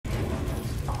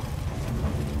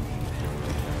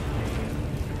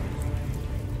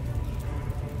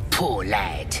Poor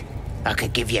lad. I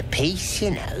could give you peace, you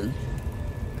know.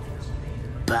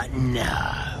 But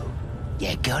no.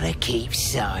 You gotta keep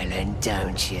silent,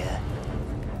 don't you?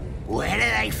 Where do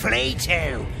they flee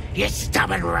to, you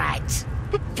stubborn rat?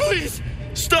 Please,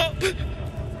 stop!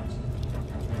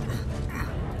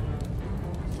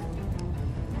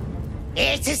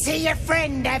 Here to see your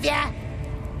friend, have ya?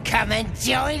 Come and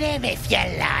join him if you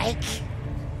like.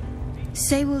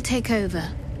 Say will take over.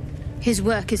 His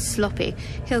work is sloppy.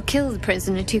 He'll kill the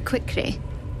prisoner too quickly.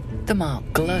 The mark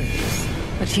glows,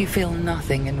 but you feel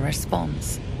nothing in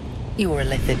response. Your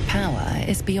illithid power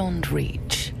is beyond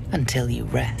reach until you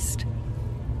rest.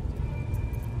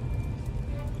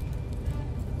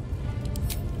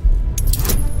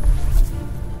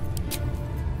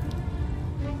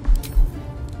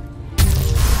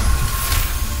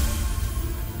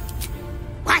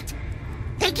 What?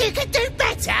 Think you could do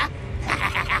better?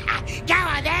 Go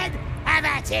on then, have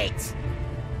at it.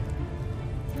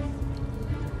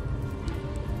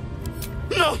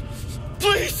 No!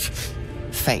 Please!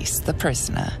 Face the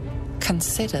prisoner.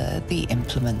 Consider the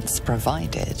implements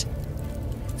provided.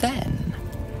 Then,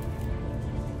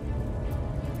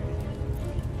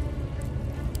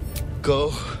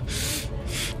 Go.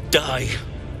 Die.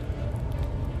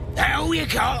 That all you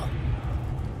got?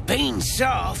 Being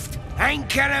soft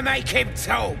ain't gonna make him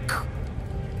talk.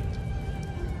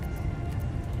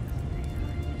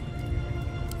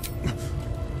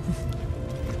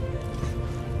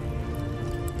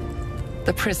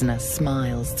 the prisoner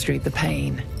smiles through the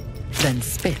pain, then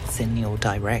spits in your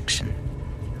direction.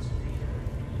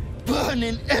 Burn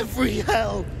in every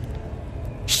hell!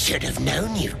 Should have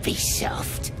known you'd be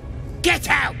soft. Get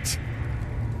out!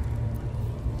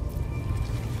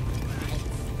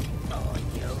 Oh,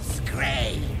 you'll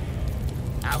scream.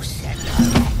 I'll send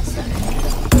the rats on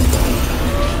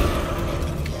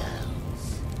little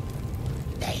girls.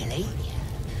 They'll eat you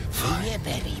through your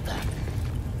belly button.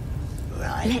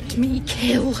 Right? Let me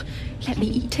kill. Let me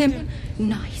eat him.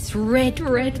 Nice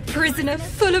red prisoner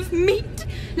full of meat.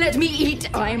 Let me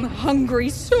eat. I'm hungry,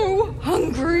 so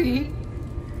hungry.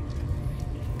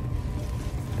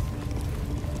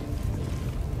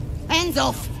 Hands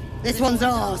off! This one's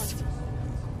ours!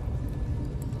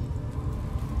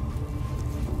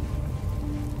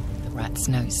 The rat's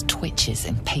nose twitches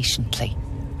impatiently.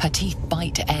 Her teeth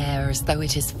bite air as though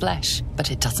it is flesh,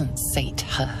 but it doesn't sate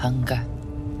her hunger.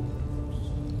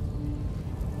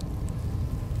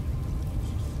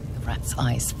 The rat's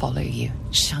eyes follow you,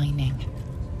 shining.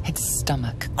 Its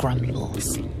stomach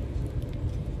grumbles.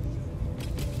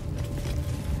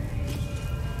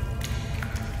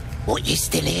 What you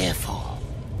still here for?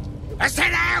 I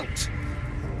said out!